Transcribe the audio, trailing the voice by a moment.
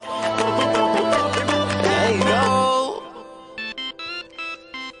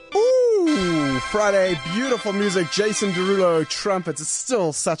Friday. Beautiful music. Jason Derulo, trumpets. It's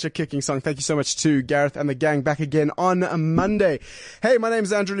still such a kicking song. Thank you so much to Gareth and the gang back again on a Monday. Hey, my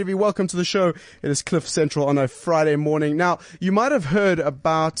name's Andrew Levy. Welcome to the show. It is Cliff Central on a Friday morning. Now, you might have heard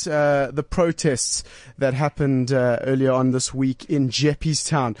about the protests that happened earlier on this week in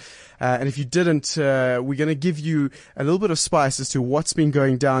Jeppes-Town. And if you didn't, we're going to give you a little bit of spice as to what's been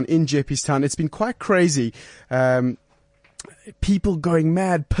going down in Jeppes-Town. It's been quite crazy. People going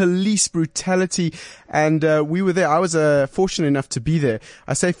mad, police brutality, and we were there. I was fortunate enough to be there.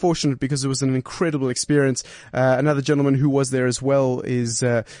 I say fortunate because it was an incredible experience. Another gentleman who was there as well is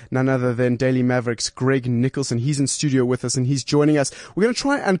none other than Daily Maverick's Greg Nicholson. He's in studio with us and he's joining us. We're going to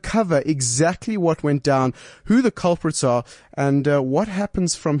try and uncover exactly what went down, who the culprits are, and what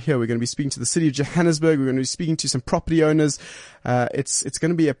happens from here. We're going to be speaking to the city of Johannesburg. We're going to be speaking to some property owners. It's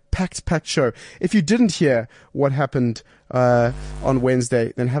going to be a packed show. If you didn't hear what happened on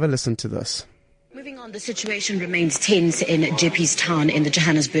Wednesday, then have a listen to this. Moving on, the situation remains tense in Jeppes-Town in the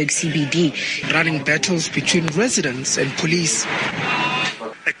Johannesburg CBD. Running battles between residents and police.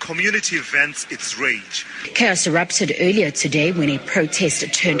 A community vents its rage. Chaos erupted earlier today when a protest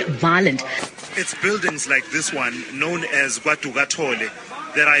turned violent. It's buildings like this one, known as KwaDukathole,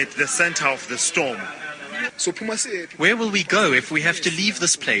 that are at the center of the storm. Where will we go if we have to leave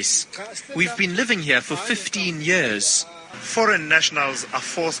this place? We've been living here for 15 years. Foreign nationals are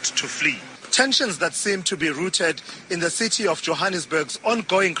forced to flee. Tensions that seem to be rooted in the city of Johannesburg's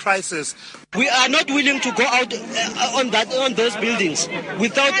ongoing crisis. We are not willing to go out on those buildings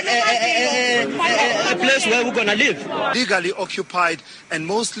without a place where we're going to live. Legally occupied and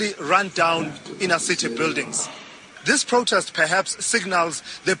mostly run down inner city buildings. This protest perhaps signals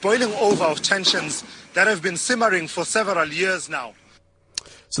the boiling over of tensions that have been simmering for several years now.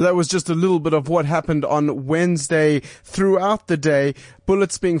 So that was just a little bit of what happened on Wednesday. Throughout the day,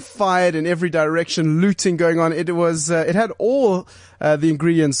 bullets being fired in every direction, looting going on. It had all the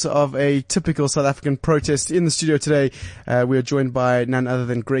ingredients of a typical South African protest. In the studio today, we are joined by none other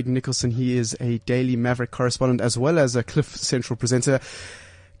than Greg Nicholson. He is a Daily Maverick correspondent as well as a Cliff Central presenter.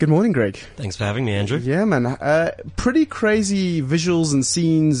 Good morning, Greg. Thanks for having me, Andrew. Yeah, man. Pretty crazy visuals and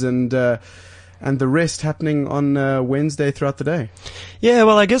scenes and the rest happening on Wednesday throughout the day. Yeah,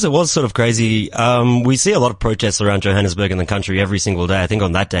 well, I guess it was sort of crazy. We see a lot of protests around Johannesburg and the country every single day. I think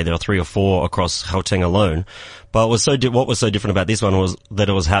on that day there are 3 or 4 across Gauteng alone. But what was so different about this one was that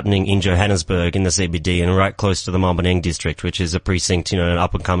it was happening in Johannesburg, in the CBD, and right close to the Maboneng district, which is a precinct, an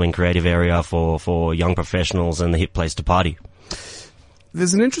up-and-coming creative area for young professionals and the hip place to party.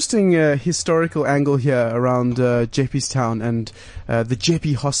 There's an interesting historical angle here around Jeppes-Town and the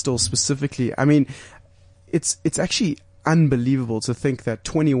Jeppe Hostel specifically. I mean, it's actually unbelievable to think that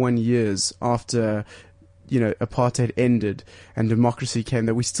 21 years after apartheid ended and democracy came,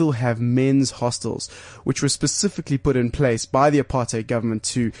 that we still have men's hostels, which were specifically put in place by the apartheid government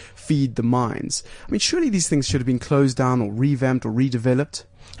to feed the mines. I mean, surely these things should have been closed down or revamped or redeveloped.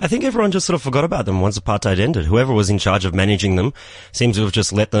 I think everyone just sort of forgot about them once apartheid ended. Whoever was in charge of managing them seems to have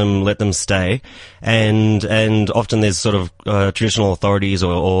just let them stay. And often there's sort of traditional authorities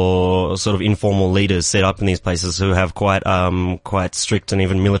or sort of informal leaders set up in these places who have quite strict and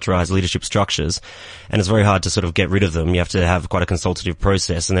even militarized leadership structures. And it's very hard to sort of get rid of them. You have to have quite a consultative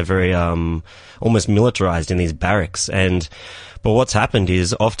process, and they're very almost militarized in these barracks. But what's happened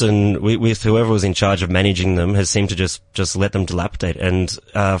is often with whoever was in charge of managing them has seemed to just let them dilapidate. And,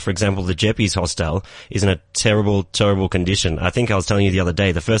 for example, the Jeppes hostel is in a terrible, terrible condition. I think I was telling you the other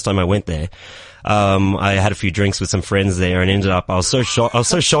day, the first time I went there, I had a few drinks with some friends there and ended up, I was so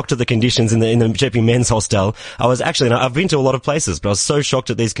shocked at the conditions in the Jeppe men's hostel. I've been to a lot of places, but I was so shocked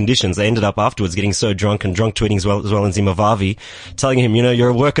at these conditions. I ended up afterwards getting so drunk tweeting as well in Zimbabwe, telling him, you're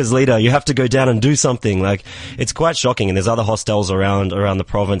a workers leader, you have to go down and do something. Like, it's quite shocking. And there's other hostels around the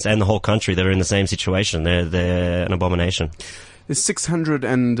province and the whole country that are in the same situation. They're an abomination. There's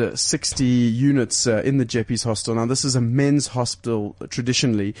 660 units in the Jeppes hostel. Now, this is a men's hospital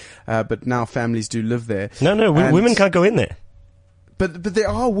traditionally, but now families do live there. No, women can't go in there. But there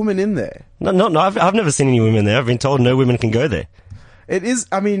are women in there. No, I've never seen any women there. I've been told no women can go there. It is,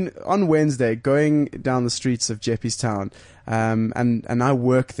 on Wednesday, going down the streets of Jeppes-Town, and I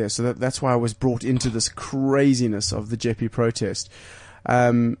work there, so that's why I was brought into this craziness of the Jeppe protest.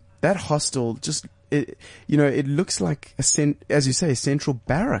 That hostel just, it looks like as you say, a central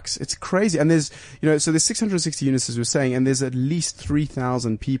barracks. It's crazy. And there's 660 units, as we were saying, and there's at least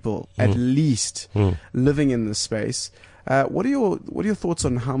 3,000 people, at least, living in this space. What are your thoughts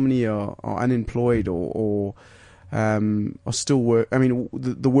on how many are unemployed or are still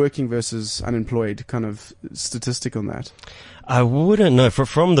the working versus unemployed kind of statistic on that? I wouldn't know.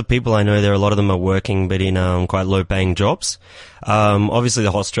 From the people I know there, a lot of them are working, but in quite low-paying jobs. Obviously,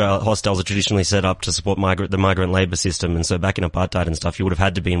 the hostels are traditionally set up to support the migrant labour system, and so back in apartheid and stuff, you would have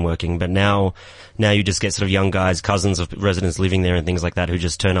had to be working. But now you just get sort of young guys, cousins of residents living there, and things like that, who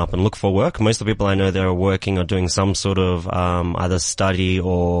just turn up and look for work. Most of the people I know there are working or doing some sort of either study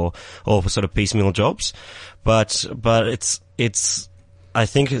or sort of piecemeal jobs. But it's. I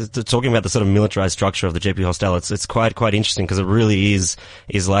think talking about the sort of militarized structure of the JP Hostel, it's quite interesting because it really is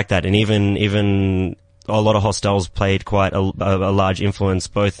like that. And even a lot of hostels played quite a large influence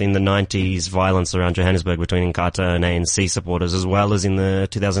both in the 90s violence around Johannesburg between Inkatha and ANC supporters, as well as in the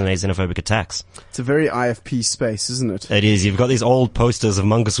 2008 xenophobic attacks. It's a very IFP space, isn't it? It is. You've got these old posters of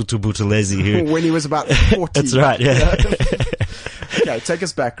Mangosuthu Buthelezi who when he was about 40. That's right, yeah. Okay, take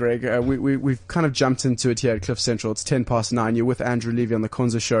us back, Greg. We've kind of jumped into it here at Cliff Central. It's 9:10. You're with Andrew Levy on the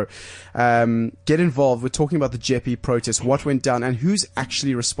Konza Show. Get involved. We're talking about the JEPI protest, what went down, and who's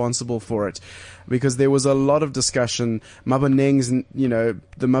actually responsible for it. Because there was a lot of discussion. Maboneng's,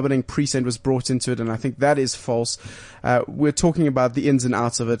 the Maboneng precinct was brought into it, and I think that is false. We're talking about the ins and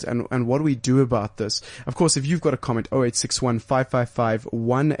outs of it, and what do we do about this? Of course, if you've got a comment, 0861 555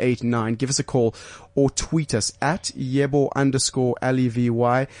 189, give us a call or tweet us at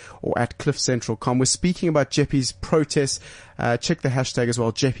Yebo_LEVY or at CliffCentral.com. We're speaking about JEPI's protest. Check the hashtag as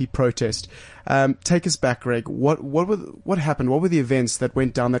well, JEPI protest. Take us back, Greg. What happened? What were the events that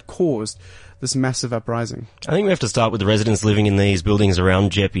went down that caused this massive uprising? I think we have to start with the residents living in these buildings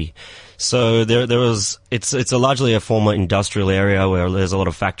around JEPI. So it's largely a former industrial area where there's a lot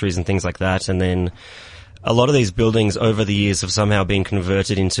of factories and things like that, and then a lot of these buildings over the years have somehow been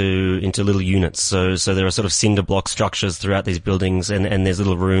converted into little units. So there are sort of cinder block structures throughout these buildings, and there's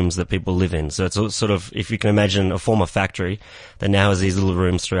little rooms that people live in. So it's sort of, if you can imagine a former factory that now has these little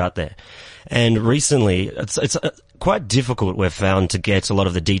rooms throughout there. And recently, it's quite difficult, we've found, to get a lot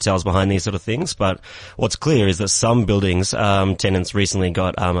of the details behind these sort of things. But what's clear is that some buildings, tenants recently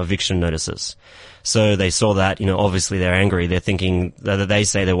got eviction notices. So they saw that, obviously they're angry. They're thinking that they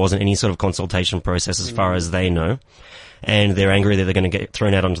say there wasn't any sort of consultation process as far as they know. And they're angry that they're going to get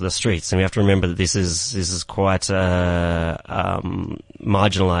thrown out onto the streets. And we have to remember that this is quite a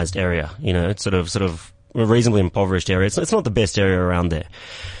marginalized area. It's sort of a reasonably impoverished area. It's not the best area around there.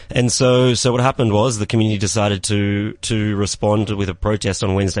 And so what happened was the community decided to respond with a protest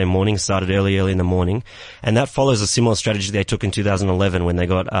on Wednesday morning, started early in the morning. And that follows a similar strategy they took in 2011 when they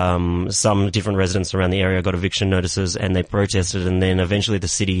got, some different residents around the area got eviction notices and they protested, and then eventually the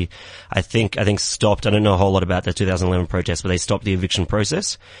city, I think stopped. I don't know a whole lot about the 2011 protest, but they stopped the eviction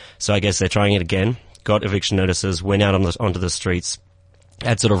process. So I guess they're trying it again, got eviction notices, went out onto the streets,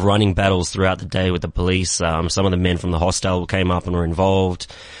 had sort of running battles throughout the day with the police. Some of the men from the hostel came up and were involved.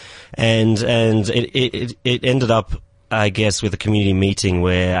 And it ended up, I guess, with a community meeting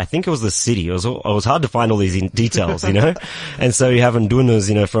where I think it was the city. It was hard to find all these details, And so you have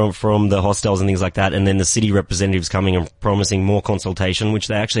ndunas, from the hostels and things like that. And then the city representatives coming and promising more consultation, which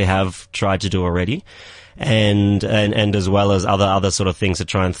they actually have tried to do already. And as well as other sort of things to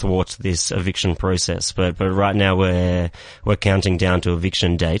try and thwart this eviction process. But right now we're counting down to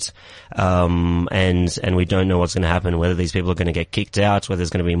eviction date. And we don't know what's going to happen, whether these people are going to get kicked out, whether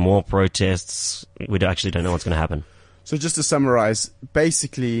there's going to be more protests. We actually don't know what's going to happen. So just to summarize,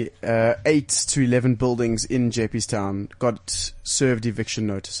 basically, 8 to 11 buildings in JP's town got served eviction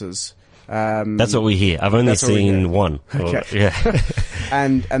notices. That's what we hear. I've only seen one. Okay. Yeah.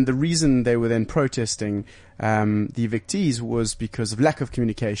 And the reason they were then protesting, the evictees was because of lack of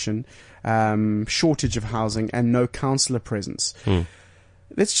communication, shortage of housing, and no councillor presence.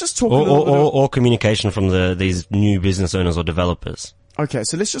 Let's just talk a little bit or communication from these new business owners or developers. Okay,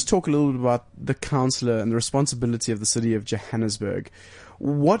 so let's just talk a little bit about the councillor and the responsibility of the city of Johannesburg.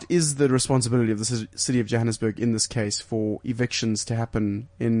 What is the responsibility of the city of Johannesburg in this case for evictions to happen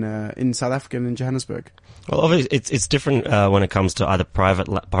in South Africa and in Johannesburg? Well, obviously, it's different when it comes to either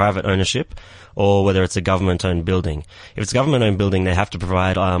private ownership or whether it's a government-owned building. If it's a government-owned building, they have to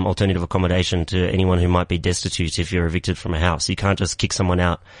provide alternative accommodation to anyone who might be destitute if you're evicted from a house. You can't just kick someone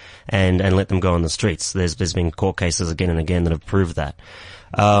out and let them go on the streets. There's been court cases again and again that have proved that.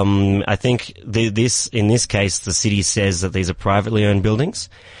 I think in this case, the city says that these are privately owned buildings.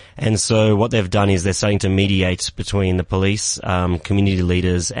 And so what they've done is they're starting to mediate between the police, community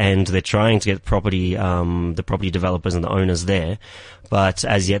leaders, and they're trying to get the property developers and the owners there but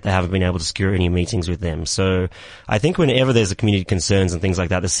as yet they haven't been able to secure any meetings with them. So I think whenever there's a community concerns and things like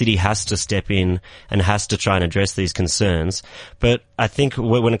that, the city has to step in and has to try and address these concerns. But I think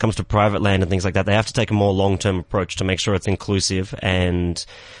when it comes to private land and things like that, they have to take a more long-term approach to make sure it's inclusive and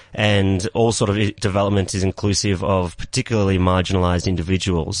all sort of development is inclusive of particularly marginalized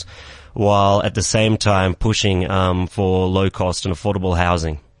individuals, while at the same time pushing for low-cost and affordable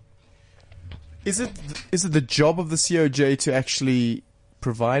housing. Is it the job of the COJ to actually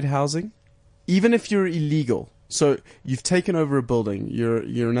provide housing, even if you're illegal? So you've taken over a building.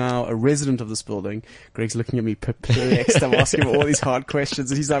 You're now a resident of this building. Greg's looking at me perplexed. I'm asking him all these hard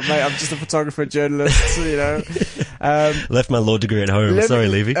questions, and he's like, "Mate, I'm just a photographer, journalist." You know, left my law degree at home. Sorry,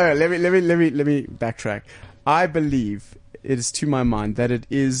 Levy. Let me backtrack. I believe it is to my mind that it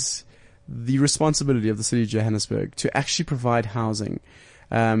is the responsibility of the city of Johannesburg to actually provide housing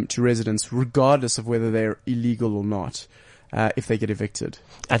to residents, regardless of whether they're illegal or not, if they get evicted.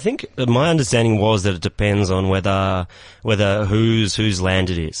 I think my understanding was that it depends on whether whose land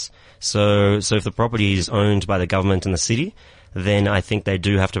it is. So if the property is owned by the government and the city, then I think they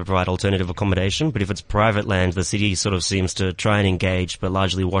do have to provide alternative accommodation. But if it's private land, the city sort of seems to try and engage, but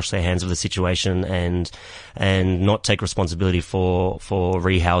largely wash their hands of the situation and not take responsibility for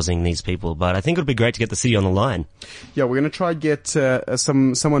rehousing these people. But I think it would be great to get the city on the line. Yeah, we're going to try and get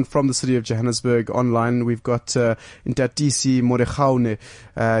someone from the city of Johannesburg online. We've got Ntatisi Moregaune,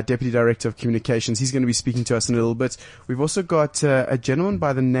 Deputy Director of Communications. He's going to be speaking to us in a little bit. We've also got a gentleman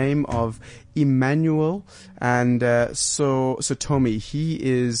by the name of Emmanuel and Sotomi. He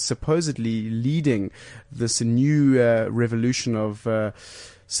is supposedly leading this new revolution of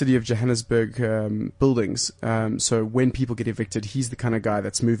City of Johannesburg buildings. So when people get evicted, he's the kind of guy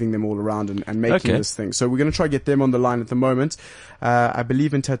that's moving them all around and making this thing. So we're going to try to get them on the line at the moment. I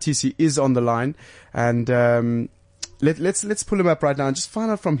believe Ntatisi is on the line, and let's pull him up right now and just find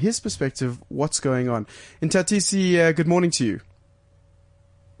out from his perspective what's going on. Ntatisi, good morning to you.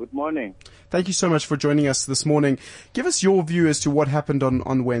 Good morning. Thank you so much for joining us this morning. Give us your view as to what happened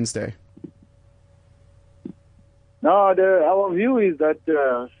on Wednesday. No, our view is that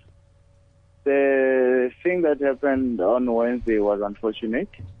the thing that happened on Wednesday was unfortunate.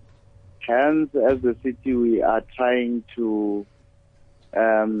 Hence, as the city, we are trying to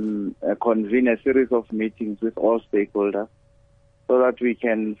convene a series of meetings with all stakeholders so that we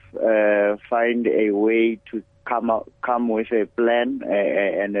can find a way to come with a plan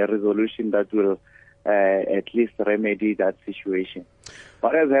and a resolution that will at least remedy that situation.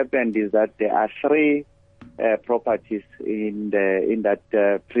 What has happened is that there are three properties in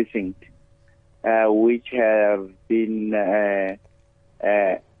that precinct which have been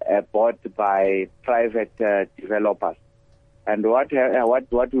bought by private developers. And what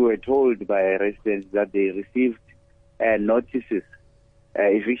we were told by residents that they received notices,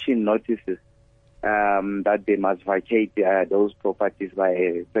 eviction notices, that they must vacate those properties by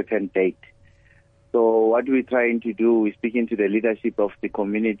a certain date. So what we're trying to do, we're speaking to the leadership of the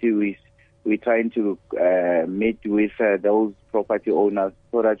community, we're trying to meet with those property owners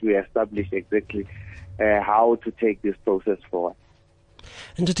so that we establish exactly how to take this process forward.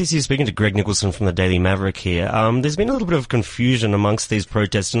 And Ntatisi, speaking to Greg Nicholson from the Daily Maverick here, there's been a little bit of confusion amongst these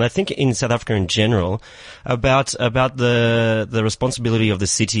protests, and I think in South Africa in general, about the responsibility of the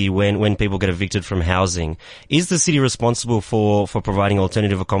city when people get evicted from housing. Is the city responsible for providing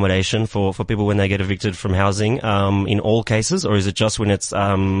alternative accommodation for people when they get evicted from housing in all cases, or is it just when it's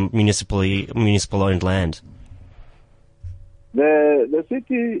municipal owned land? The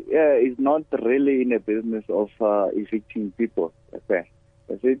city is not really in a business of evicting people. Okay.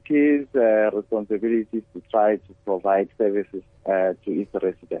 The city's responsibility is to try to provide services to its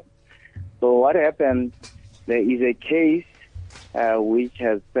residents. So what happened, there is a case which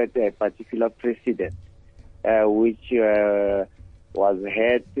has set a particular precedent, which was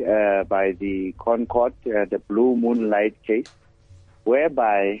heard by the Concord, the Blue Moonlight case,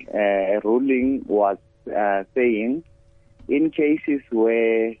 whereby a ruling was saying in cases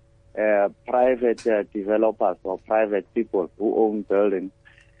where private developers or private people who own buildings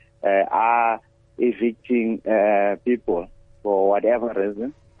are evicting people for whatever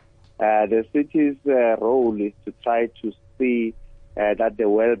reason, the city's role is to try to see that the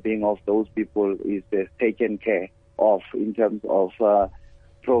well-being of those people is taken care of in terms of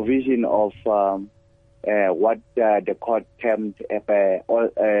provision of what the court termed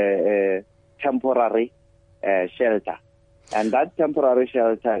temporary shelter. And that temporary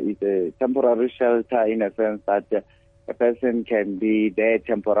shelter is a temporary shelter in a sense that a person can be there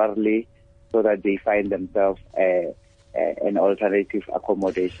temporarily so that they find themselves an alternative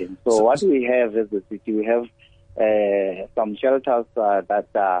accommodation. So what we have as a city, we have some shelters that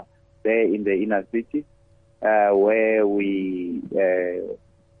are there in the inner city, where we,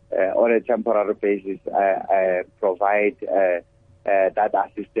 on a temporary basis, provide that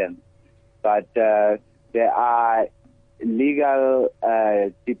assistance. But there are legal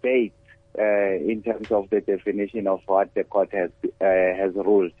debates in terms of the definition of what the court has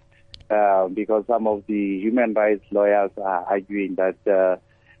ruled, because some of the human rights lawyers are arguing that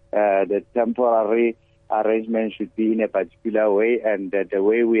the temporary arrangement should be in a particular way, and that the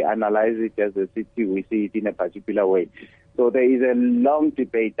way we analyze it as a city, we see it in a particular way. So there is a long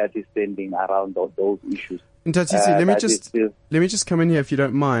debate that is standing around those issues. Ntatisi, let me just come in here if you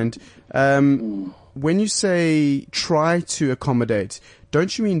don't mind. When you say try to accommodate,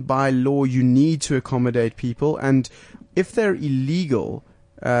 don't you mean by law you need to accommodate people? And if they're illegal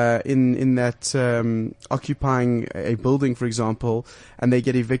in that occupying a building, for example, and they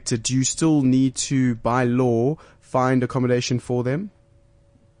get evicted, do you still need to, by law, find accommodation for them?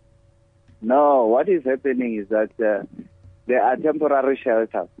 No, what is happening is that there are temporary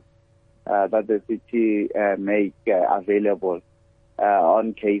shelters that the city make available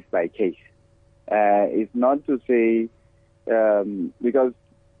on case by case. It's not to say because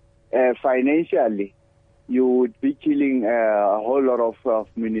financially you would be killing a whole lot of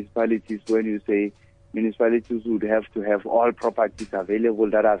municipalities when you say municipalities would have to have all properties available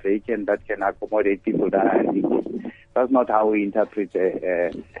that are vacant that can accommodate people that are illegal. That's not how we interpret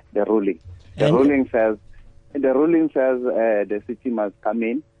the ruling. The ruling says the city must come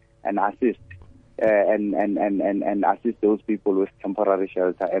in and assist and assist those people with temporary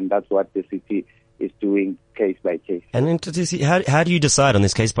shelter, and that's what the city is doing case by case. And then, how do you decide on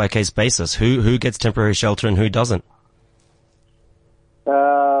this case by case basis who gets temporary shelter and who doesn't?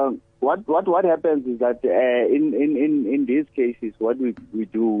 What happens is that in these cases, what we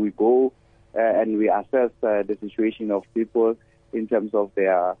do, we go and we assess the situation of people in terms of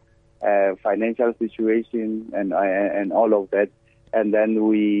their financial situation and all of that, and then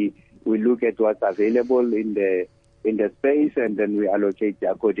we look at what's available in the space, and then we allocate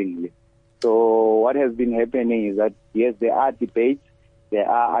accordingly. So what has been happening is that yes, there are debates, there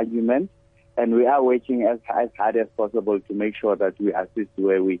are arguments, and we are working as hard as possible to make sure that we assist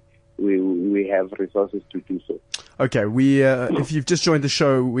where we have resources to do so. Okay, if you've just joined the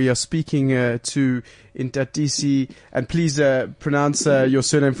show, we are speaking to Ntatisi, and please pronounce your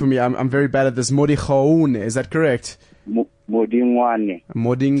surname for me. I'm very bad at this. Modikgaoane, is that correct? Modingwane.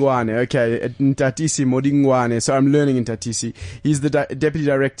 Okay, Ntatisi Modingwane. So I'm learning Ntatisi. He's the Deputy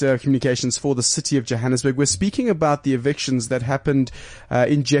Director of Communications for the City of Johannesburg. We're speaking about the evictions that happened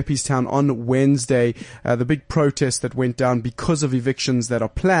in Jeppes Town on Wednesday, the big protest that went down because of evictions that are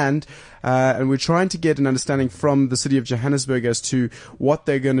planned. And we're trying to get an understanding from the City of Johannesburg as to what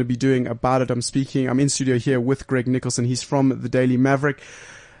they're going to be doing about it. I'm in studio here with Greg Nicholson. He's from the Daily Maverick.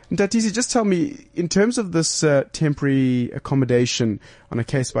 Ntatisi, just tell me, in terms of this temporary accommodation on a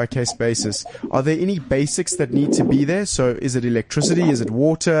case-by-case basis, are there any basics that need to be there? So is it electricity? Is it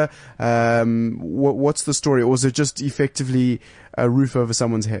water? What's the story? Or is it just effectively a roof over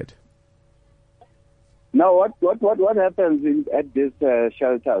someone's head? No, what happens at this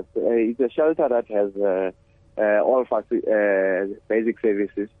shelters? It's a shelter that has all basic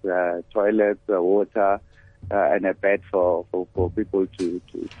services, toilets, water, and a bed for people to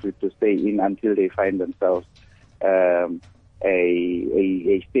stay in until they find themselves a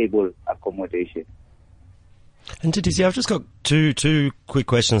stable accommodation. And Ntatisi, I've just got two quick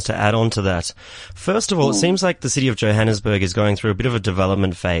questions to add on to that. First of all, it seems like the City of Johannesburg is going through a bit of a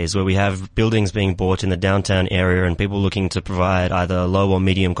development phase where we have buildings being bought in the downtown area and people looking to provide either low or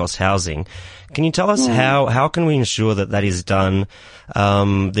medium cost housing. Can you tell us how can we ensure that is done,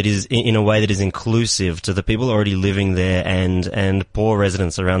 that is in a way that is inclusive to the people already living there and poor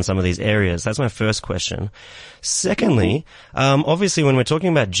residents around some of these areas? That's my first question. Secondly, obviously when we're talking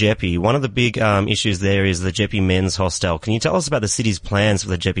about Jeppe, one of the big issues there is the Jeppe Men's Hostel. Can you tell us about the city's plans for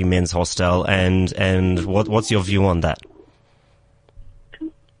the Jeppe Men's Hostel and what's your view on that?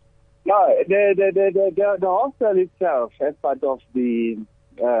 No, the hostel itself, as part of the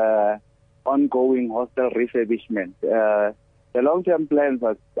ongoing hostel refurbishment, the long-term plans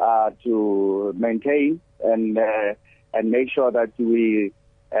are to maintain and make sure that we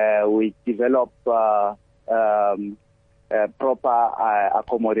develop proper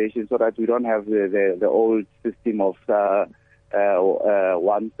accommodation so that we don't have the old system of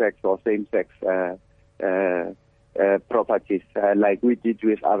one sex or same sex properties like we did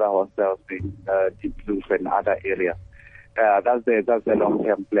with other hostels in Deep Blue and other areas. That's the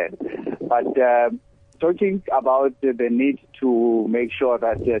long-term plan. But talking about the need to make sure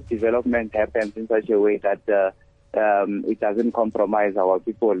that development happens in such a way that it doesn't compromise our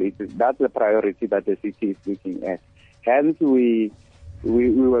people. That's the priority that the city is looking at. Hence, we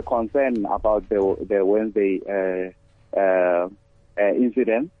were concerned about the Wednesday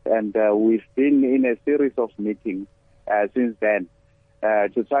incident, and we've been in a series of meetings since then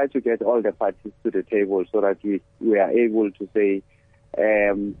to try to get all the parties to the table so that we are able to say,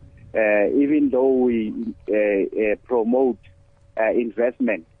 even though we promote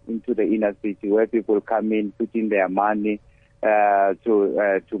investment into the inner city where people come in, put in their money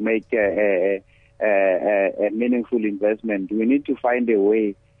to make a meaningful investment, we need to find a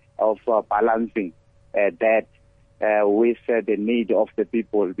way of balancing that with the need of the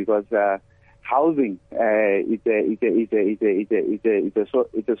people, because housing is a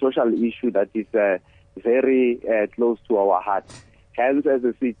social issue that is very close to our heart. Hence, as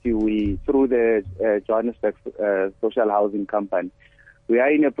a city, we, through the Johannesburg Social Housing Company, we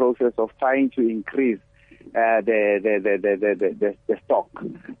are in a process of trying to increase the stock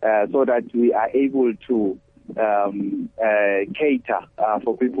so that we are able to cater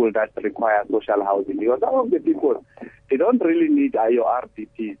for people that require social housing. Because some of the people, they don't really need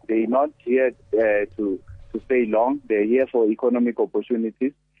IORDPs. They're not here to stay long. They're here for economic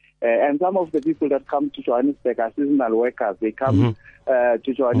opportunities. And some of the people that come to Johannesburg are seasonal workers. They come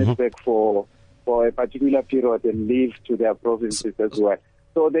to Johannesburg for a particular period and leave to their provinces as well.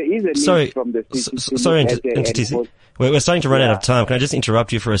 So there is a need from the city. We're starting to run out of time. Can I just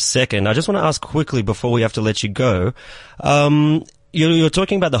interrupt you for a second? I just want to ask quickly before we have to let you go. You're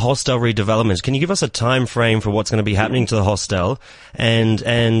talking about the hostel redevelopment. Can you give us a time frame for what's going to be happening to the hostel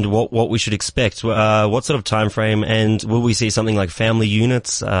and what we should expect? What sort of time frame, and will we see something like family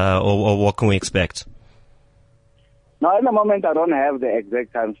units or what can we expect? Now, at the moment, I don't have the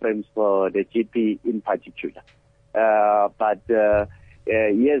exact time frames for the GP in particular. But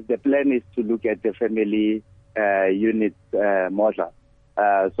yes, the plan is to look at the family unit model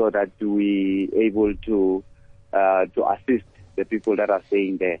so that we able to assist the people that are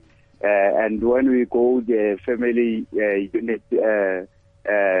staying there. And when we go the family unit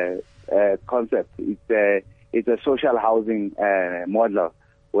concept, it's a social housing model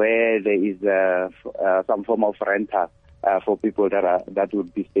where there is some form of rental for people that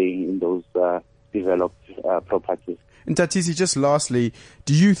would be staying in those developed properties. And Tatisi, just lastly,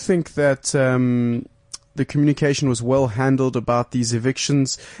 do you think that the communication was well handled about these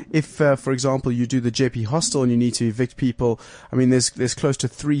evictions? If, for example, you do the JP hostel and you need to evict people, I mean, there's close to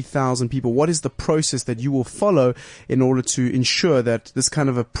 3,000 people. What is the process that you will follow in order to ensure that this kind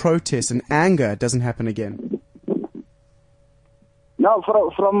of a protest and anger doesn't happen again? Now,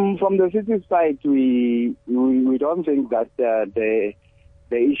 from the city side, we don't think that the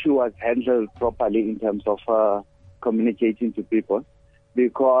issue was handled properly in terms of communicating to people,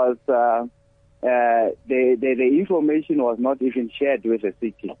 because the information was not even shared with the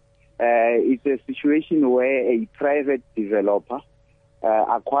city. It's a situation where a private developer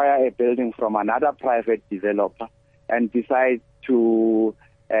acquire a building from another private developer and decides to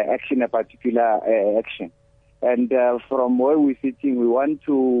action a particular action. And from where we're sitting, we want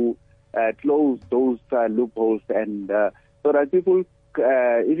to close those loopholes, and so that people,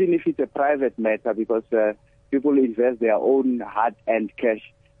 even if it's a private matter, because people invest their own hard-earned cash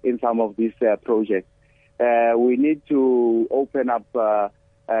in some of these projects, we need to open up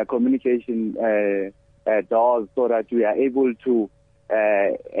communication doors so that we are able to,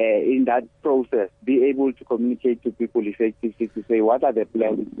 in that process, be able to communicate to people effectively to say what are the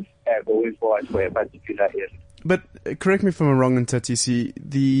plans going forward for a particular area. But correct me if I'm wrong, Tatisi,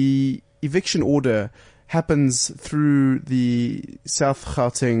 the eviction order happens through the South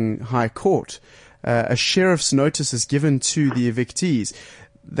Gauteng High Court. A sheriff's notice is given to the evictees.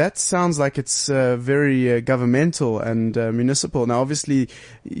 That sounds like it's very governmental and municipal. Now, obviously,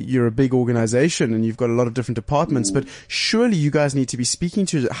 you're a big organization and you've got a lot of different departments, but surely you guys need to be speaking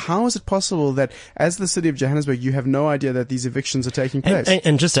to it. How is it possible that, as the city of Johannesburg, you have no idea that these evictions are taking place?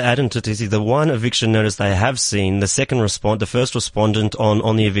 And just to add into this, the one eviction notice they have seen, the first respondent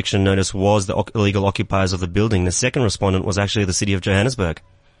on the eviction notice was the illegal occupiers of the building. The second respondent was actually the city of Johannesburg.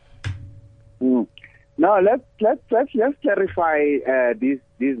 Now let's clarify these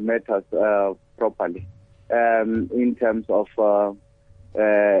matters properly in terms of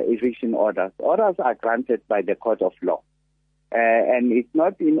eviction orders. Orders are granted by the court of law, and it's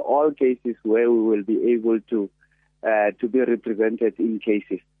not in all cases where we will be able to be represented in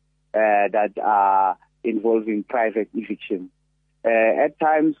cases that are involving private eviction. At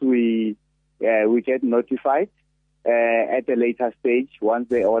times we get notified at a later stage once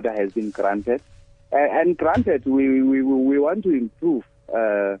the order has been granted. And granted, we want to improve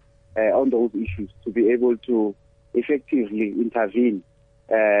on those issues to be able to effectively intervene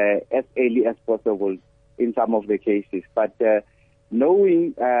as early as possible in some of the cases. But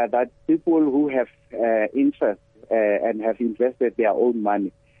knowing that people who have interest and have invested their own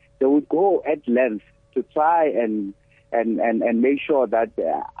money, they would go at length to try and make sure that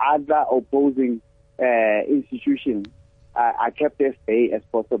other opposing institutions are kept as bay as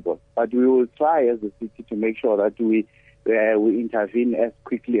possible. But we will try as a city to make sure that we intervene as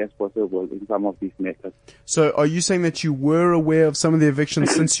quickly as possible in some of these matters. So are you saying that you were aware of some of the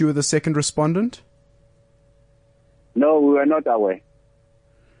evictions since you were the second respondent? No, we were not aware.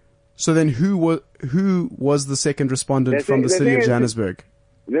 So then who was the second respondent from the city of Johannesburg?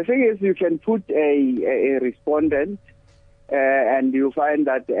 The thing is, you can put a respondent and you find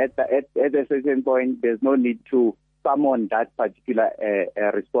that at a certain point there's no need to summon that particular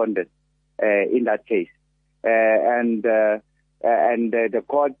respondent in that case. And the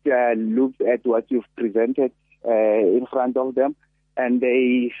court looks at what you've presented in front of them, and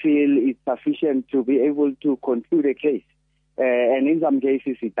they feel it's sufficient to be able to conclude a case. And in some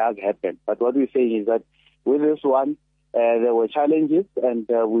cases it does happen. But what we're saying is that with this one, there were challenges, and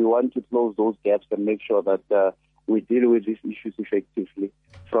we want to close those gaps and make sure that we deal with these issues effectively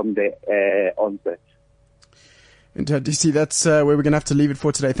from the onset. Ntatisi, that's where we're going to have to leave it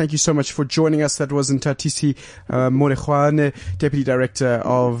for today. Thank you so much for joining us. That was Ntatisi Morekwane, Deputy Director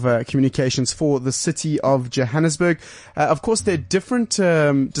of Communications for the City of Johannesburg. Of course, there are different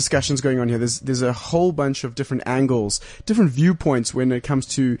discussions going on here. There's a whole bunch of different angles, different viewpoints when it comes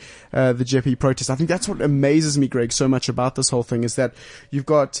to the JP protest. I think that's what amazes me, Greg, so much about this whole thing, is that you've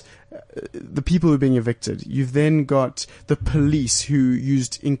got the people who are being evicted. You've then got the police who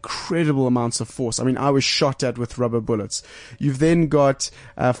used incredible amounts of force. I mean, I was shot at with rubber bullets. You've then got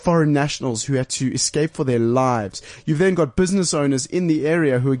foreign nationals who had to escape for their lives. You've then got business owners in the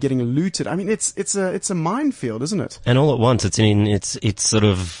area who are getting looted. I mean, it's a minefield, isn't it? And all at once, it's sort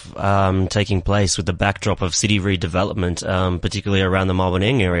of taking place with the backdrop of city redevelopment, particularly around the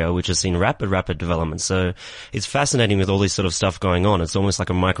Maboneng area, which has seen rapid development. So it's fascinating with all this sort of stuff going on. It's almost like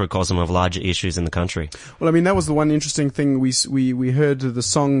a microcosm of larger issues in the country. Well, I mean, that was the one interesting thing. We heard the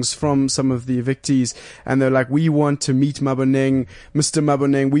songs from some of the evictees, and they're like, we want to meet Maboneng, Mr.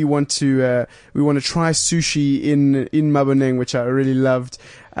 Maboneng. We want to try sushi in Maboneng, which I really loved.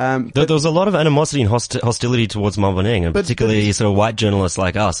 There was a lot of animosity and hostility towards Maboneng, and particularly sort of white journalists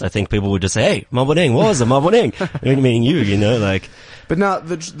like us. I think people would just say, hey, Maboneng was a Maboneng. Meaning you know, like. But now,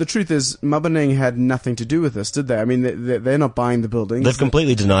 the truth is, Maboneng had nothing to do with this, did they? I mean, they're not buying the buildings. They've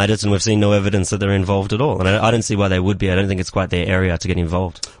completely denied it, and we've seen no evidence that they're involved at all. And I don't see why they would be. I don't think it's quite their area to get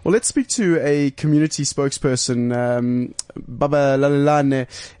involved. Well, let's speak to a community spokesperson. Baba Lalelane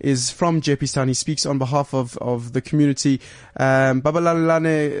is from JP's Town. He speaks on behalf of the community. Baba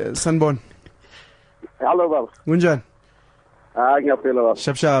Lalelane, Sanbon. Hello, Baba. Kunjani? Ngiyaphila, Baba.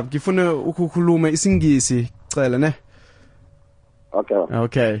 Shap. Ngifuna ukukhuluma isingisi, cela ne?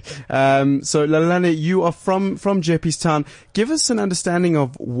 Okay. So Lalelane, you are from JP's Town. Give us an understanding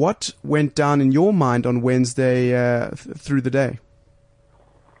of what went down in your mind on Wednesday through the day.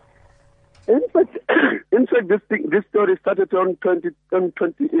 In fact, this story started on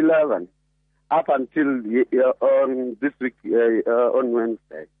 2011 up until this week on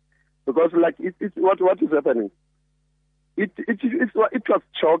Wednesday, because like it's what is happening. It was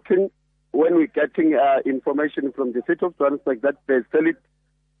shocking when we're getting information from the city of Johannesburg that they sell it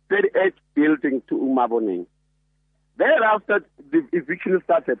 38 buildings to Maboneng. Thereafter, the eviction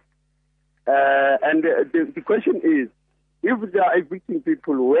started. And the question is, if they are evicting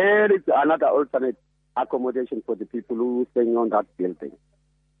people, where is another alternate accommodation for the people who are staying on that building?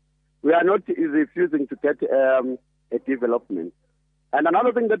 We are not refusing to get a development. And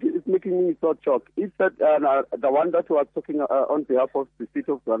another thing that is making me so shocked is that the one that was talking on behalf of the city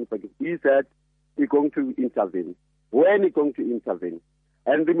of Johannesburg, he said he's going to intervene. When he's going to intervene?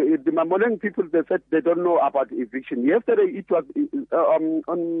 And the Maboneng people, they said they don't know about eviction. Yesterday it was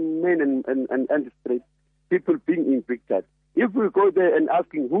on Main and Street, people being evicted. If we go there and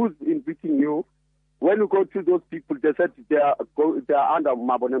asking who's evicting you, when we go to those people, they said they are under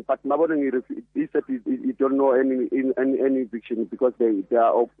Maboneng, but Maboneng, he said he don't know any eviction because they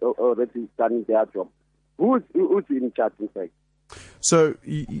are already done their job. Who's in charge, in fact? So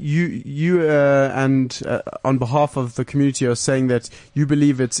and on behalf of the community are saying that you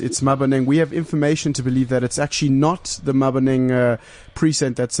believe it's Maboneng. We have information to believe that it's actually not the Maboneng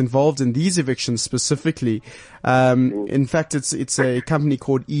precinct that's involved in these evictions specifically. In fact, it's a company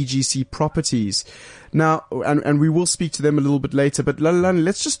called EGC Properties. Now, and we will speak to them a little bit later, but Lalani,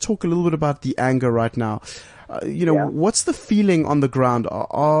 let's just talk a little bit about the anger right now. What's the feeling on the ground?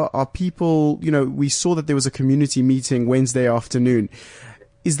 Are people, we saw that there was a community meeting Wednesday afternoon.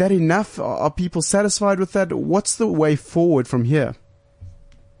 Is that enough? Are people satisfied with that? What's the way forward from here?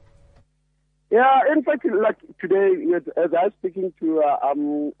 Yeah, in fact, like today, as I was speaking to,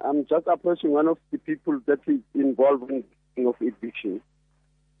 I'm just approaching one of the people that is involved in of eviction.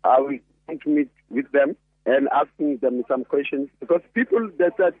 I will going to meet with them and asking them some questions, because people, they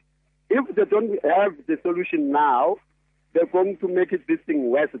said, if they don't have the solution now, they're going to make this thing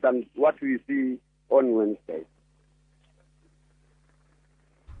worse than what we see on Wednesday.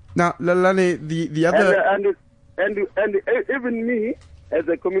 Now, Lalani, the other... And even me, as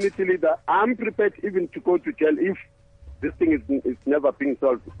a community leader, I'm prepared even to go to jail if this thing is never being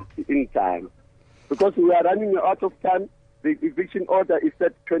solved in time. Because we are running out of time. The eviction order is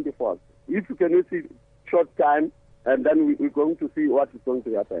set 24th. If you can see short time, and then we're going to see what is going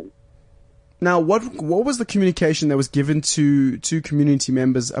to happen. Now, what was the communication that was given to community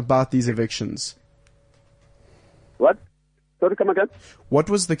members about these evictions? What? Sorry, come again? What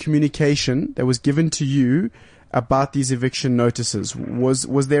was the communication that was given to you about these eviction notices?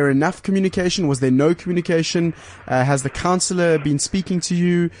 Was there enough communication? Was there no communication? Has the councillor been speaking to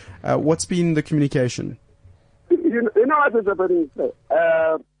you? What's been the communication? You know what is happening?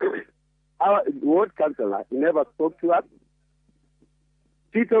 Our ward councillor never spoke to us.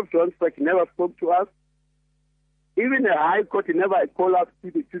 Peter of Johannesburg never spoke to us. Even the High Court never called us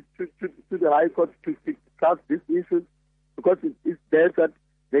to the High Court to discuss these issues, because it's there that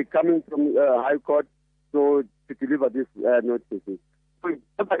they're coming from High Court to deliver these notices. So they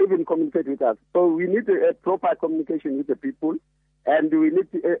never even communicate with us. So we need a proper communication with the people, and we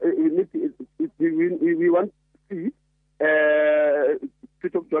want to see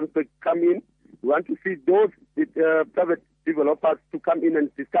Peter of Johannesburg come in. We want to see those private developers to come in and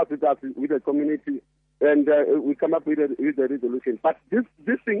discuss with us, with the community, and we come up with a resolution. But this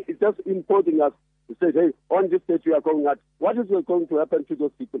thing is just imposing us to say, hey, on this stage we are going at, what is going to happen to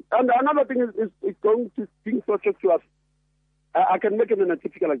those people? And another thing is going to be subject to us. I can make it in a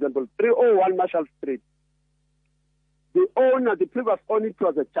typical example. 301 Marshall Street. The previous owner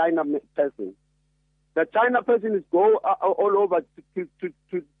was a China person. The China person is go all over to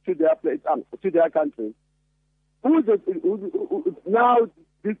their place, to their country. Now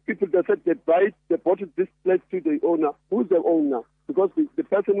these people that said they bought this place to the owner. Who's the owner? Because the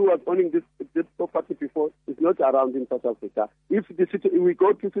person who was owning this property before is not around in South Africa. If we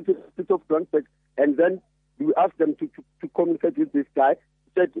go to the city of Johannesburg and then we ask them to communicate with this guy,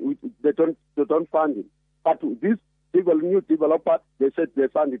 said they don't fund him. But this new developer, they said they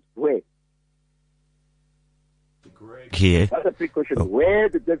fund it where? Here. That's a big question. Where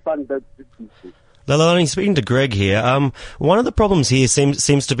did they fund that? Lalani, speaking to Greg here, one of the problems here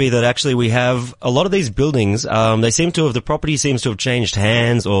seems to be that actually we have a lot of these buildings, the property seems to have changed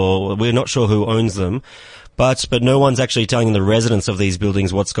hands, or we're not sure who owns them, but no one's actually telling the residents of these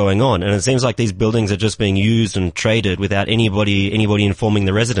buildings what's going on. And it seems like these buildings are just being used and traded without anybody informing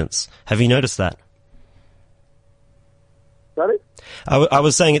the residents. Have you noticed that? Sorry? I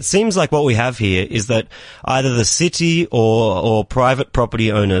was saying it seems like what we have here is that either the city or private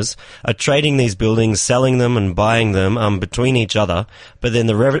property owners are trading these buildings, selling them and buying them between each other, but then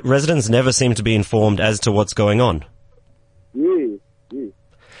the residents never seem to be informed as to what's going on. Yeah.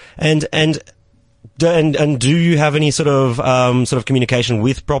 And do you have any sort of communication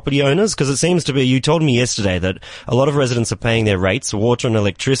with property owners? Because it seems to be, you told me yesterday that a lot of residents are paying their rates, water and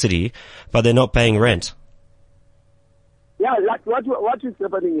electricity, but they're not paying rent. Yeah, like what is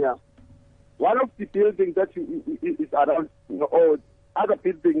happening here? One of the buildings that is around, or other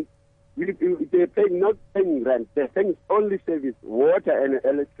buildings, they're not paying rent. They're paying only service, water and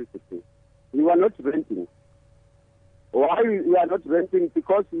electricity. We are not renting. Why we are not renting?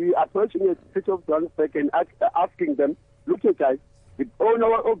 Because we are approaching a city of Johannesburg and asking them, look here guys, the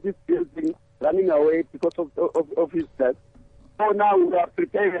owner of this building running away because of his death. So now we are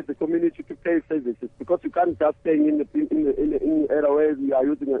preparing as a community to pay services, because you can't just stay in the area where we are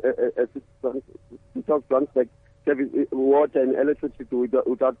using a system of Johannesburg service, water and electricity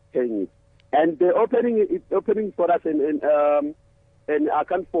without paying it. And they're opening for us an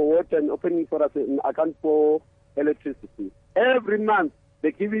account for water and opening for us an account for electricity. Every month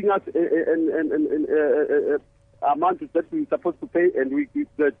they're giving us amount that we're supposed to pay, and we do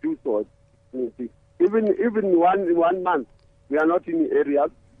so. Even one month, we are not in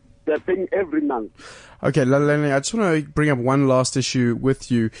areas. They're paying every month. Okay, Lalani, I just want to bring up one last issue with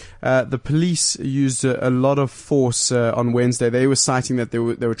you. The police used a lot of force on Wednesday. They were citing that they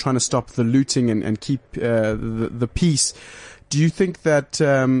were trying to stop the looting and keep the peace. Do you think that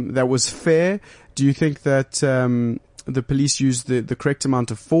that was fair? Do you think that the police used the correct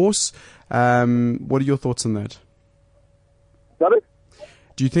amount of force? What are your thoughts on that? Sorry?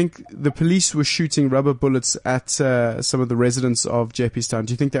 Do you think the police were shooting rubber bullets at some of the residents of JP's Town?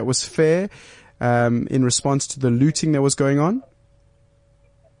 Do you think that was fair in response to the looting that was going on?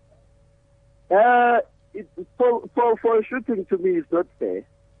 For shooting, to me, is not fair.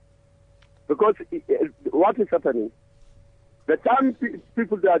 Because what is happening? The time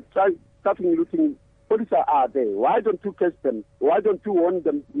people that are starting looting, police are there. Why don't you catch them? Why don't you warn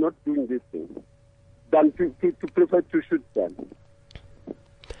them not doing this thing? Than to prefer to shoot them.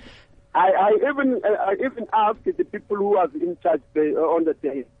 I even asked the people who was in charge on the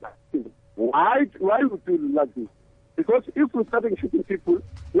day, why would you like this? Because if we're starting shooting people,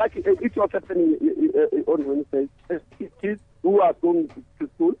 like it was happening on Wednesday, kids who are going to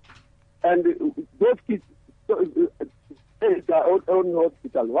school, and those kids in their own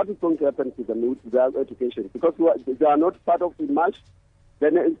hospital, what is going to happen to them with their education? Because they are not part of the march.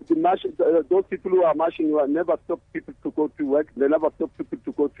 Then the march, those people who are marching will never stop people to go to work. They never stop people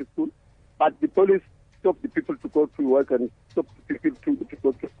to go to school. But the police stop the people to go to work and stop the people to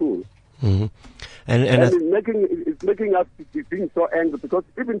go to school. Mm-hmm. And it's making us being so angry, because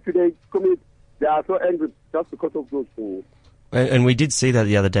even today, they are so angry just because of those things. And we did see that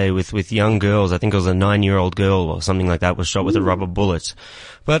the other day with young girls. I think it was a 9-year-old girl or something like that was shot with a rubber bullet.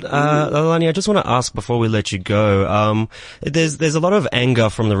 But, Lalani, I just want to ask before we let you go, there's a lot of anger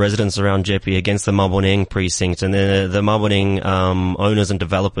from the residents around Jeppe against the Maboneng precinct, and the Maboneng, owners and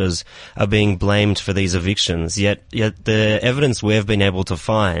developers are being blamed for these evictions. Yet the evidence we've been able to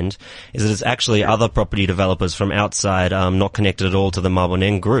find is that it's actually other property developers from outside, not connected at all to the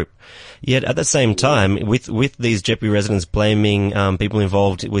Maboneng group. Yet at the same time, with these Jeppe residents blaming people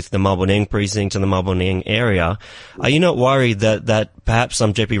involved with the Maboneng precinct and the Maboneng area, are you not worried that perhaps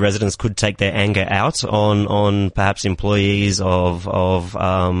some Jeppe residents could take their anger out on perhaps employees of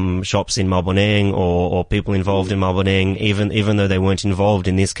shops in Maboneng or people involved in Maboneng, even though they weren't involved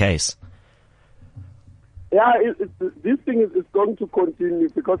in this case? Yeah, this thing is going to continue,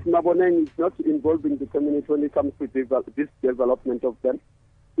 because Maboneng is not involving the community when it comes to this development of them.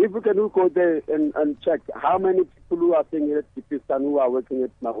 If we can go there and check how many people who are staying at Pakistan who are working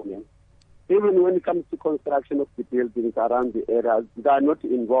at Maboneng, even when it comes to construction of the buildings around the area, they are not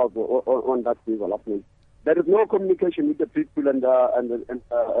involved on that development. There is no communication with the people and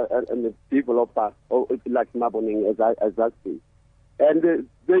the developer, like Maboneng, as I say. And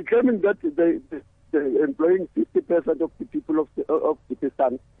they claim that they're employing 50% of the people of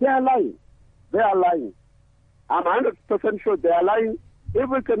Pakistan. They are lying. They are lying. I'm 100% sure they are lying. If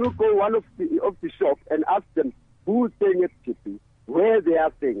we can go one of the shops and ask them who is staying at Jeppe, where they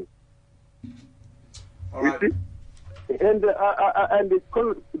are staying. All right. You see? And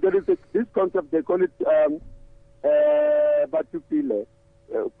there is this concept, they call it Batupile,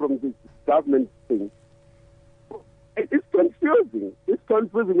 from the government thing. It's confusing. It's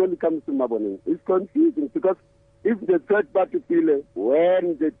confusing when it comes to Maboneng. It's confusing because if the third Batupile,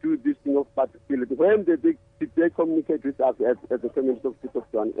 when they do this thing of Batupile, when they communicate with us as the community of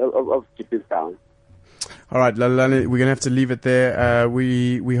Jeppe Town. All right, Lalani, we're going to have to leave it there.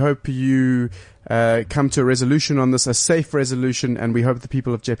 We hope you come to a resolution on this, a safe resolution, and we hope the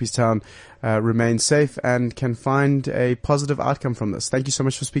people of Jeppe Town remain safe and can find a positive outcome from this. Thank you so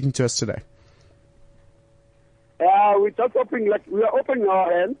much for speaking to us today. We're just hoping, we are opening our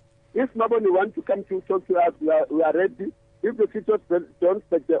hands. If nobody wants to come to talk to us, we are ready. If the teachers don't,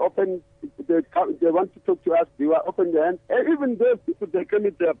 but they want to talk to us, we are open their hands. And even those people, they come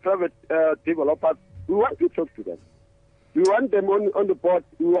with their private developers, we want to talk to them. We want them on the board.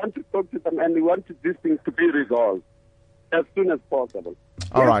 We want to talk to them, and we want these things to be resolved as soon as possible.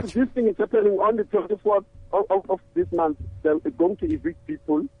 All right. This thing is happening on the 24th of this month. They're going to evict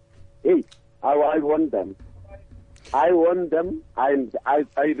people. Hey, I want them. I want them, and I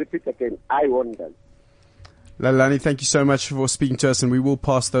repeat again, I want them. Lalani, thank you so much for speaking to us, and we will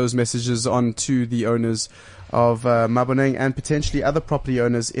pass those messages on to the owners of Maboneng and potentially other property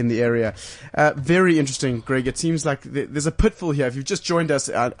owners in the area. Very interesting, Greg. It seems like there's a pitfall here. If you've just joined us,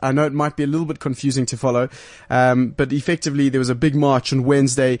 I know it might be a little bit confusing to follow, but effectively there was a big march on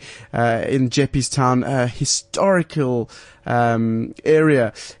Wednesday in Jeppestown, a historical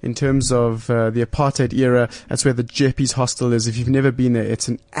area in terms of the apartheid era. That's where the Jeppies hostel is. If you've never been there, it's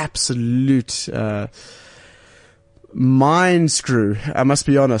an absolute mind screw, I must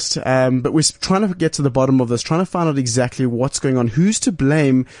be honest. But we're trying to get to the bottom of this, trying to find out exactly what's going on, who's to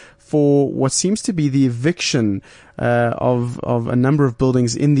blame for what seems to be the eviction of a number of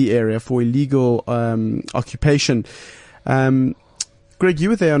buildings in the area for illegal occupation. Greg, you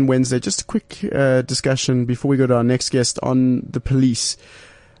were there on Wednesday. Just a quick discussion before we go to our next guest on the police.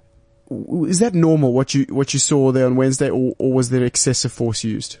 Is that normal, what you saw there on Wednesday, or was there excessive force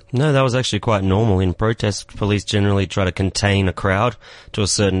used? No, that was actually quite normal. In protest, police generally try to contain a crowd to a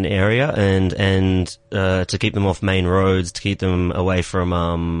certain area and to keep them off main roads, to keep them away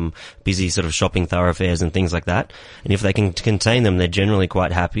from busy sort of shopping thoroughfares and things like that. And if they can contain them, they're generally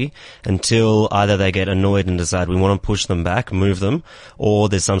quite happy until either they get annoyed and decide we want to push them back, move them, or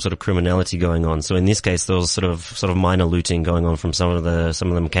there's some sort of criminality going on. So in this case, there was sort of minor looting going on from some of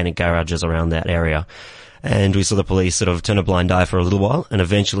the mechanic garages around that area. And we saw the police sort of turn a blind eye for a little while, and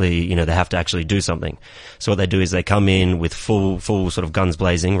eventually, they have to actually do something. So what they do is they come in with full sort of guns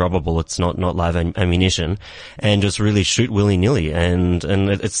blazing, rubber bullets, not live ammunition, and just really shoot willy-nilly. And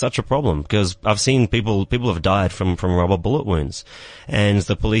it's such a problem because I've seen people have died from rubber bullet wounds. And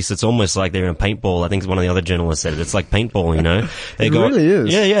the police, it's almost like they're in a paintball. I think one of the other journalists said it. It's like paintball, They it really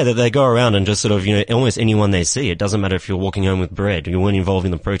is. Yeah, they go around and just sort of, almost anyone they see. It doesn't matter if you're walking home with bread, you weren't involved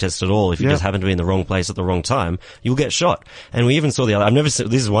in the protest at all. If you just happen to be in the wrong place at the wrong time, you'll get shot. And we even saw this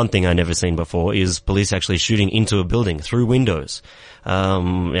is one thing I've never seen before, is police actually shooting into a building through windows.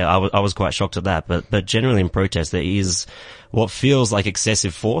 I was quite shocked at that, but generally in protest there is what feels like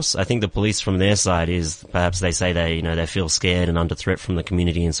excessive force. I think the police from their side is perhaps they say they feel scared and under threat from the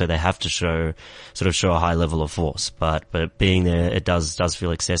community, and so they have to show a high level of force. But being there, it does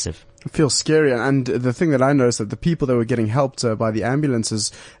feel excessive. It feels scary. And the thing that I noticed, that the people that were getting helped by the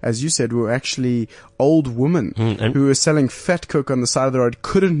ambulances, as you said, were actually old women who were selling fat coke on the side of the road,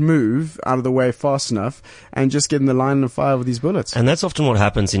 couldn't move out of the way fast enough, and just get in the line of fire with these bullets. And that's often what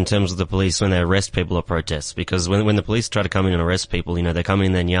happens in terms of the police when they arrest people at protests, because when the police try to come in and arrest people, they come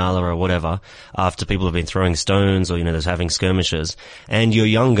in their nyala or whatever after people have been throwing stones or, there's having skirmishes, and your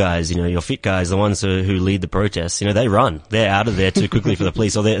young guys, your fit guys, the ones who lead the protests, they run. They're out of there too quickly for the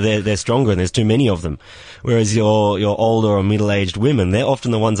police, or they're stronger and there's too many of them. Whereas your older or middle-aged women, they're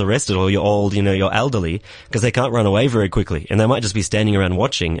often the ones arrested, or your old, your elderly, because they can't run away very quickly. And they might just be standing around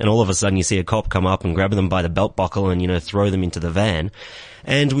watching, and all of a sudden you see a cop come up and grab them by the belt buckle and, throw them into the van.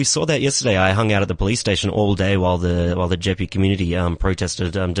 And we saw that yesterday. I hung out at the police station all day while the Jeppe community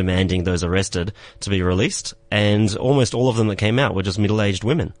protested, demanding those arrested to be released. And almost all of them that came out were just middle-aged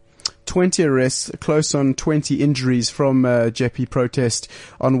women. 20 arrests, close on 20 injuries from Jeppe protest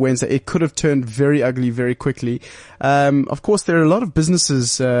on Wednesday. It could have turned very ugly very quickly. Of course, there are a lot of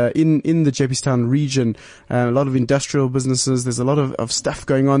businesses in the Jeppestown region, a lot of industrial businesses. There's a lot of stuff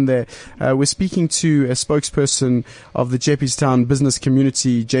going on there. We're speaking to a spokesperson of the Jeppestown business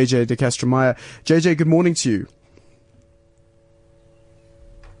community, JJ de Castromeyer. JJ, good morning to you.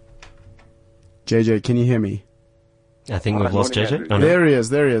 JJ, can you hear me? I think we've lost JJ. Oh, no. There he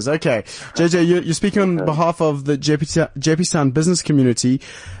is. Okay. JJ, you're speaking on behalf of the Jeppestown business community.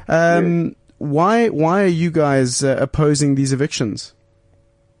 Why are you guys opposing these evictions?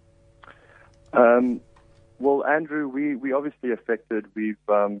 Well, Andrew, we obviously affected. We've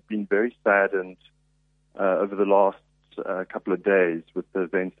been very saddened over the last couple of days with the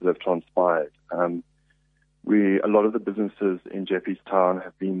events that have transpired. A lot of the businesses in Jeppestown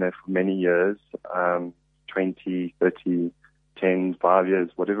have been there for many years. 20, 30, 10, 5 years,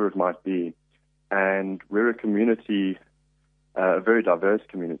 whatever it might be. And we're a community, a very diverse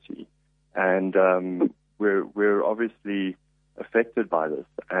community. And we're obviously affected by this.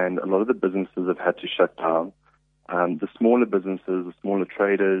 And a lot of the businesses have had to shut down. The smaller businesses, the smaller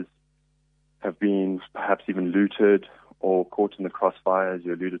traders have been perhaps even looted or caught in the crossfire, as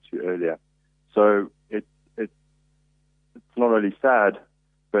you alluded to earlier. So it's not only sad,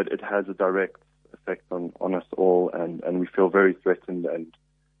 but it has a direct effect on us all, and we feel very threatened and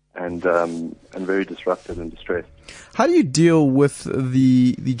very disrupted and distressed. How do you deal with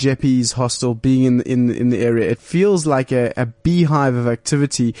the Jeppies hostel being in the area? It feels like a beehive of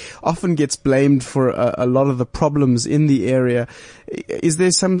activity, often gets blamed for a lot of the problems in the area. Is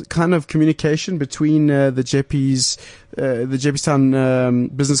there some kind of communication between the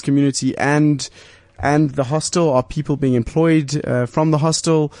Jeppiestown business community and the hostel? Are people being employed from the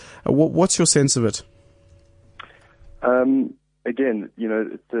hostel? What's your sense of it? Again,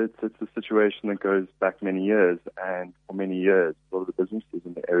 it's a situation that goes back many years, and for many years, a lot of the businesses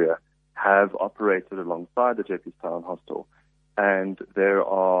in the area have operated alongside the Jeppiestown hostel, and there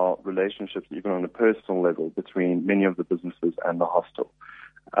are relationships, even on a personal level, between many of the businesses and the hostel.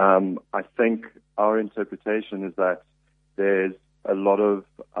 I think our interpretation is that there's a lot of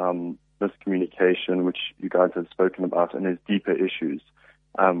miscommunication, which you guys have spoken about, and there's deeper issues,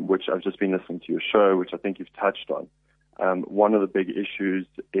 which I've just been listening to your show, which I think you've touched on. One of the big issues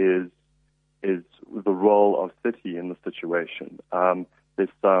is the role of city in the situation. There's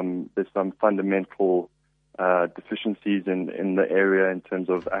some fundamental deficiencies in the area in terms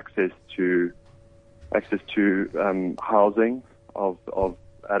of access to housing of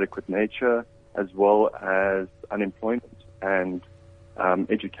adequate nature, as well as unemployment and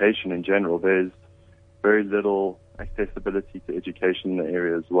education in general. There's very little accessibility to education in the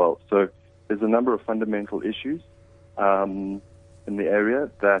area as well. So there's a number of fundamental issues in the area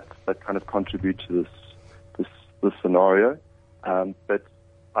that kind of contribute to this scenario. But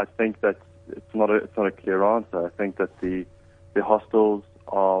I think that it's not a clear answer. I think that the hostels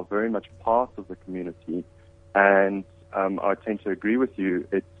are very much part of the community, and I tend to agree with you.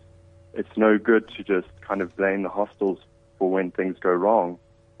 It's no good to just kind of blame the hostels for when things go wrong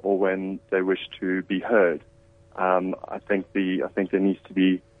or when they wish to be heard. I think there needs to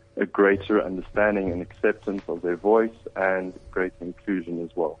be a greater understanding and acceptance of their voice and greater inclusion as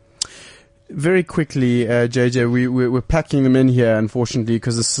well. Very quickly, JJ, we're packing them in here, unfortunately,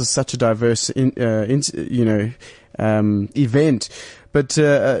 because this is such a diverse, event. But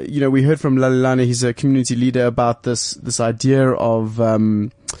we heard from Lalelani, he's a community leader, about this idea of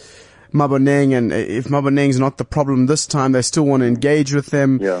Maboneng, and if Maboneng's not the problem this time, they still want to engage with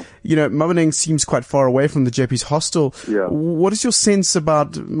them. Yeah. Maboneng seems quite far away from the Jeppies hostel. Yeah. What is your sense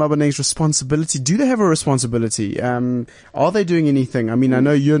about Maboneng's responsibility? Do they have a responsibility? Are they doing anything? I mean, I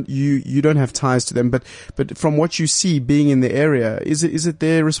know you don't have ties to them, but from what you see being in the area, is it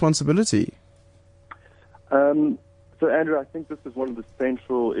their responsibility? So Andrew, I think this is one of the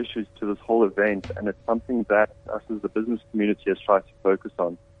central issues to this whole event, and it's something that us as the business community has tried to focus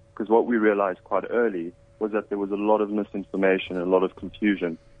on. Because what we realized quite early was that there was a lot of misinformation and a lot of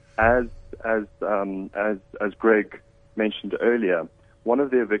confusion. As Greg mentioned earlier, one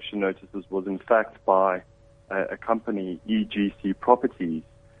of the eviction notices was in fact by a company, EGC Properties,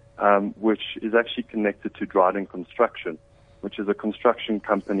 which is actually connected to Dryden Construction, which is a construction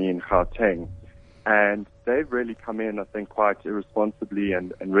company in Gauteng. And they've really come in, I think, quite irresponsibly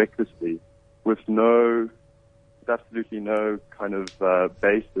and recklessly, with absolutely no kind of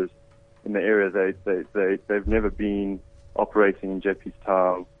basis in the area. They've never been operating in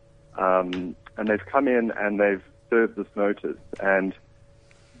Jeppiestown, and they've come in and they've served this notice, and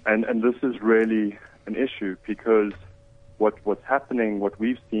this is really an issue, because what's happening, what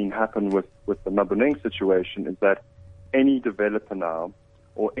we've seen happen with the Maboneng situation, is that any developer now,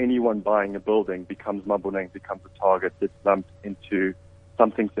 or anyone buying a building, becomes Maboneng, becomes a target, gets lumped into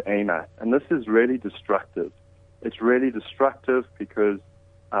something to aim at, and this is really destructive. It's really destructive because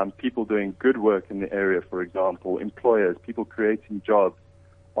people doing good work in the area, for example, employers, people creating jobs,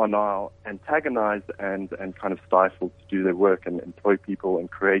 are now antagonized and kind of stifled to do their work and employ people and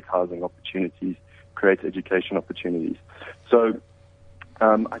create housing opportunities, create education opportunities. So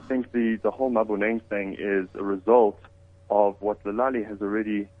I think the whole Maboneng thing is a result of what Lalali has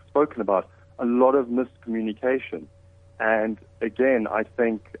already spoken about, a lot of miscommunication. And again, I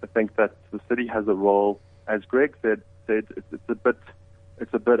think that the city has a role. As Greg said, it's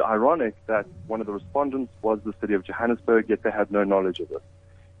a bit ironic that one of the respondents was the city of Johannesburg, yet they had no knowledge of it.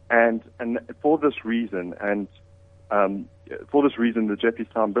 And for this reason, the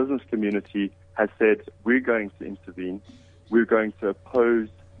Jeppiestown business community has said, we're going to intervene. We're going to oppose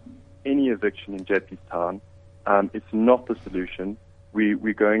any eviction in Jeppiestown. It's not the solution.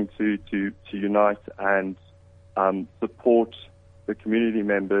 We're going to unite and support the community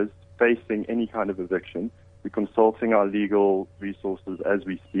members facing any kind of eviction. We're consulting our legal resources as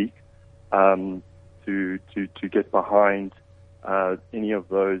we speak to get behind any of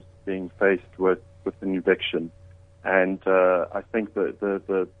those being faced with an eviction. And I think that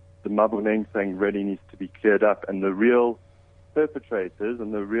the Maboneng thing really needs to be cleared up. And the real perpetrators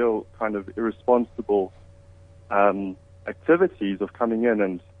and the real kind of irresponsible activities of coming in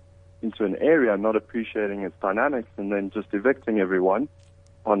and into an area, not appreciating its dynamics, and then just evicting everyone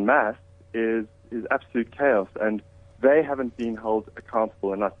en masse is absolute chaos. And they haven't been held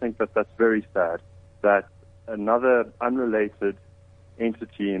accountable, and I think that that's very sad, that another unrelated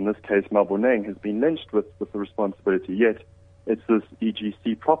entity, in this case Maboneng, has been lynched with the responsibility, yet it's this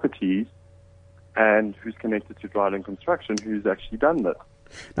EGC Properties and who's connected to Dryland Construction who's actually done this.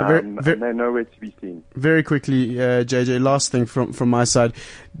 Now, and they're nowhere to be seen. Very quickly, JJ, last thing from my side.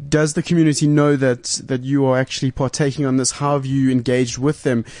 Does the community know that you are actually partaking on this? How have you engaged with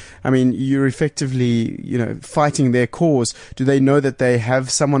them? I mean, you're effectively, fighting their cause. Do they know that they have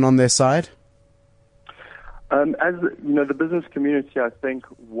someone on their side? As you know, the business community, I think,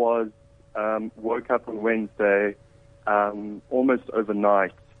 was woke up on Wednesday almost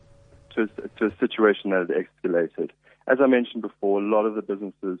overnight to a situation that had escalated. As I mentioned before, a lot of the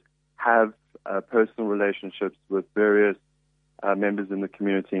businesses have personal relationships with various members in the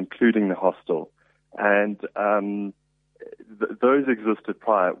community, including the hostel. And those existed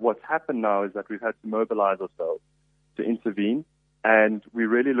prior. What's happened now is that we've had to mobilize ourselves to intervene, and we're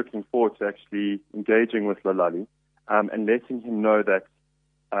really looking forward to actually engaging with Lalali and letting him know that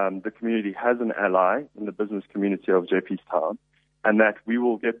the community has an ally in the business community of JP's Town, and that we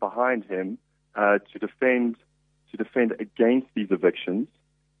will get behind him to defend against these evictions.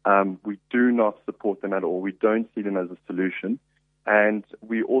 We do not support them at all. We don't see them as a solution. And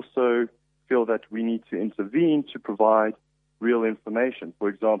we also feel that we need to intervene to provide real information. For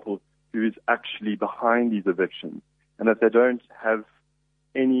example, who is actually behind these evictions, and that they don't have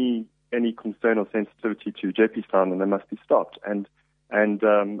any concern or sensitivity to JP's Town, and they must be stopped. And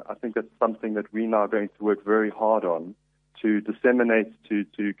I think that's something that we're now going to work very hard on to disseminate to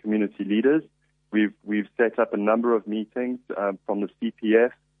community leaders. We've set up a number of meetings from the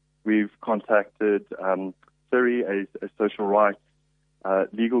CPF. We've contacted SIRI, a social rights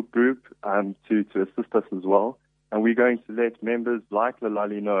legal group, to assist us as well. And we're going to let members like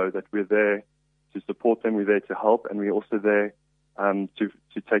Lalali know that we're there to support them, we're there to help, and we're also there to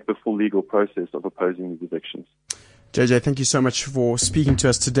take the full legal process of opposing these evictions. JJ, thank you so much for speaking to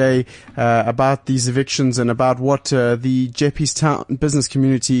us today about these evictions and about what the JP's Town business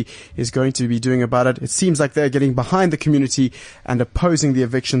community is going to be doing about it. It seems like they're getting behind the community and opposing the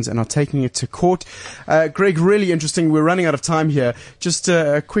evictions and are taking it to court. Greg, really interesting. We're running out of time here. Just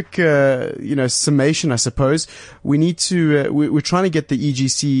a quick, summation, I suppose. We need to. We're trying to get the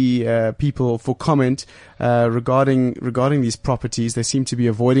EGC people for comment regarding these properties. They seem to be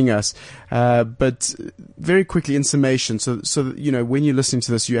avoiding us. But very quickly in summation, so when you're listening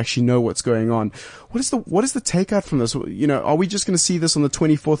to this, you actually know what's going on. What is the takeout from this? Are we just going to see this on the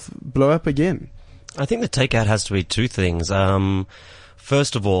 24th blow up again? I think the takeout has to be two things.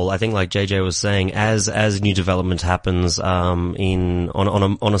 First of all, I think, like JJ was saying, as new development happens on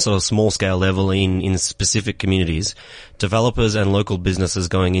a sort of small scale level in specific communities, developers and local businesses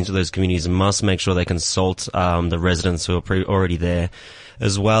going into those communities must make sure they consult the residents who are already there,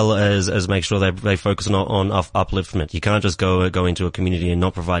 as well as make sure they focus on upliftment. You can't just go into a community and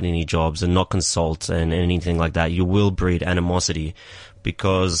not provide any jobs and not consult and anything like that. You will breed animosity.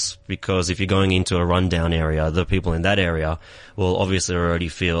 Because if you're going into a rundown area, the people in that area will obviously already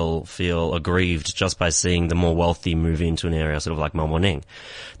feel aggrieved just by seeing the more wealthy move into an area sort of like Maboneng.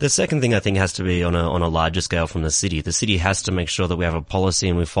 The second thing I think has to be on a larger scale from the city. The city has to make sure that we have a policy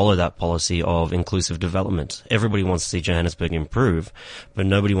and we follow that policy of inclusive development. Everybody wants to see Johannesburg improve, but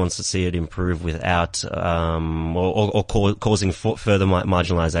nobody wants to see it improve without causing further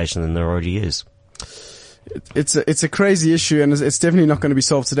marginalization than there already is. It's a crazy issue, and it's definitely not going to be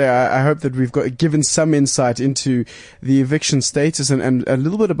solved today. I hope that we've given some insight into the eviction status and a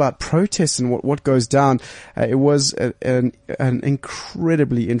little bit about protests and what goes down. It was an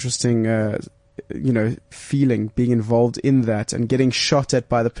incredibly interesting feeling being involved in that and getting shot at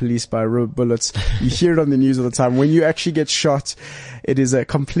by the police by rubber bullets. You hear it on the news all the time. When you actually get shot, it is a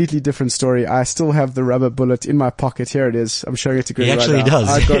completely different story. I still have the rubber bullet in my pocket. Here it is. I'm showing it to Greg right now. He actually does.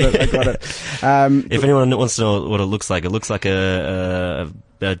 I got it. If anyone wants to know what it looks like a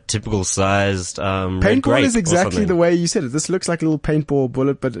typical sized paintball is exactly the way you said it. This looks like a little paintball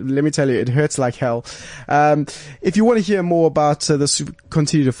bullet, but let me tell you, it hurts like hell. If you want to hear more about this,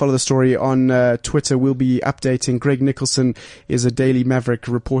 continue to follow the story on Twitter. We'll be updating. Greg Nicholson is a Daily Maverick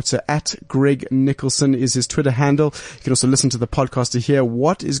reporter. At Greg Nicholson is his Twitter handle. You can also listen to the podcast to hear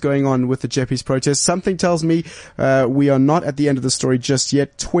what is going on with the JP's protest. Something tells me we are not at the end of the story just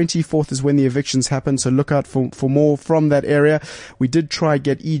yet. 24th is when the evictions happen, so look out for more from that area. We did try getting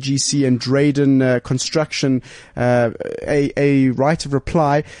get EGC and Drayden Construction a right of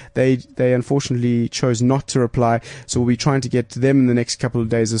reply. They unfortunately chose not to reply, so we'll be trying to get to them in the next couple of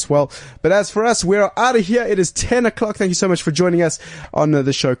days as well. But as for us, we're out of here. It is 10 o'clock. Thank you so much for joining us on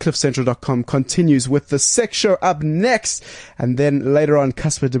the show. CliffCentral.com continues with the Sex Show up next, and then later on,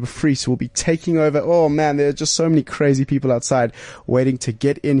 Casper de Bevries will be taking over. Oh man, there are just so many crazy people outside waiting to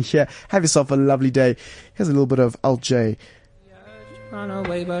get in here. Have yourself a lovely day. Here's a little bit of Al J. Run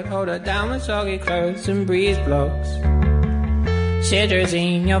away, but hold her down with soggy clothes and breeze blocks. Shivers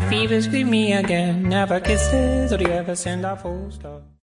in your fever, scream me again. Never kisses, or do you ever send a full stop?